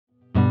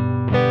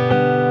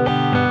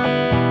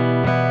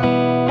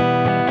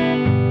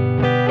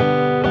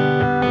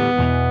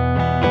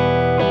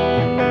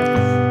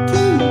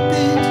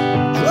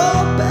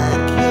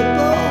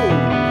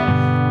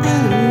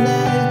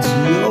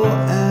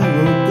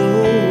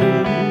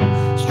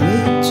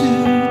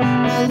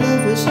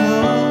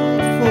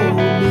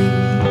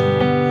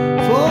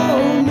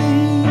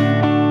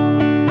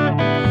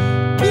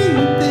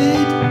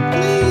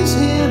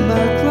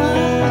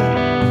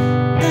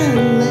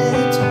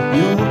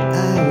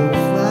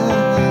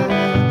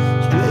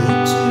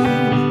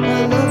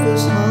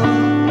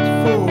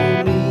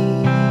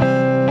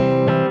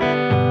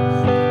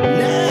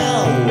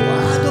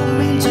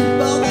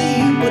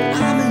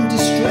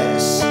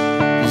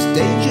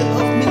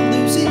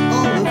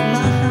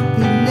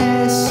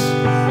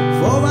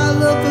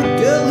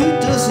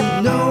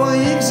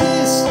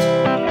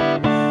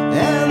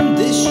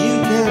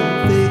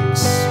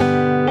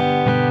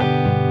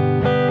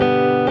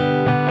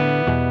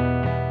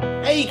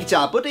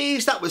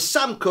that was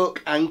Sam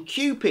Cooke and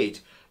Cupid.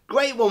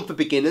 Great one for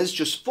beginners,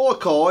 just 4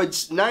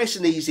 chords, nice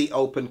and easy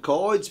open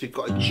chords. We've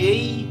got a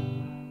G,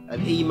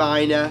 an E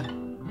minor,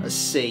 a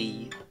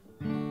C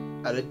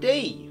and a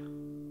D.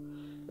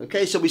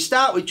 Okay, so we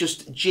start with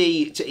just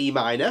G to E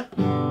minor.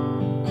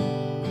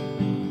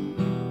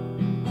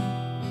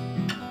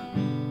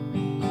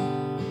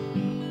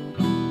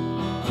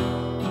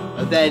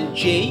 And then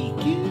G,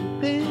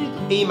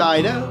 Cupid, E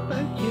minor,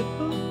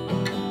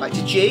 back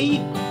to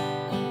G,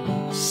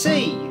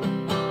 C,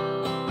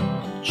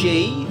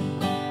 G,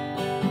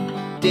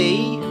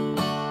 D,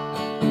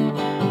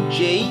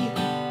 G,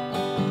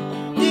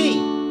 D.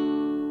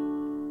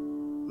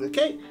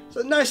 Okay,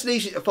 so nice and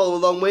easy to follow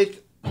along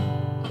with.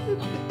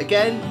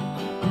 Again,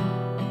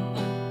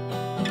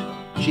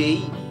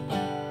 G,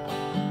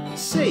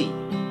 C,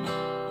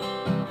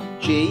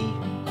 G,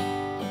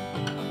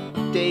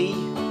 D,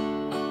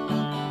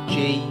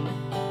 G,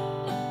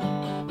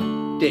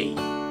 D.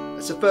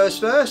 That's the first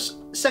verse.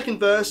 Second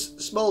verse,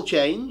 small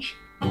change.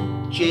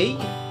 G,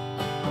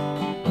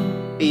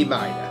 E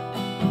minor.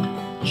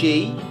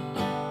 G,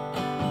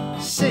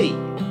 C,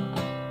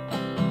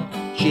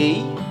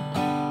 G,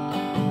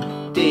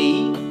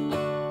 D,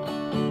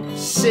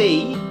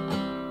 C,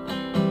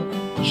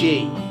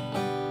 G.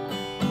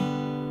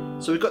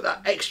 So we've got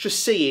that extra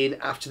C in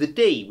after the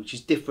D, which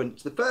is different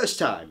to the first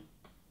time.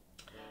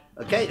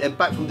 Okay, then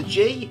back from the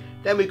G,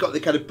 then we've got the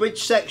kind of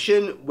bridge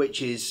section,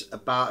 which is a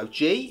bar of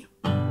G,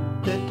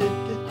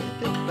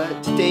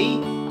 back to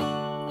D,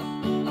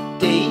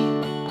 D,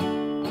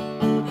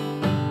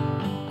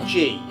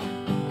 G,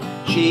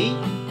 G,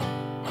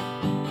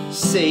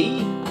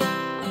 C,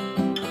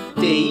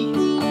 D,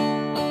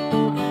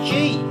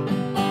 G,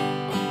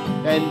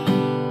 and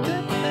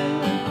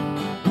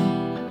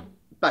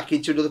back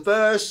into another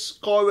verse,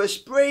 chorus,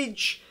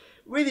 bridge,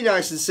 really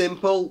nice and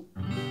simple.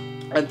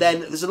 And then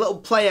there's a little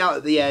play out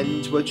at the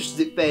end where just as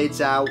it fades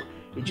out,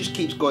 it just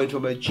keeps going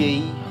from a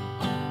G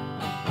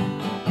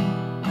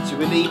to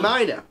an E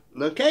minor.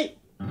 Okay,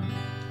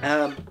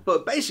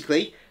 but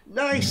basically,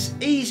 nice,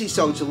 easy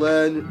song to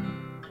learn.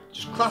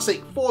 Just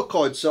classic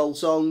 4-chord soul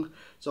song.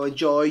 So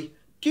enjoy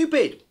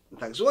Cupid.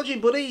 Thanks for watching,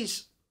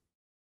 buddies.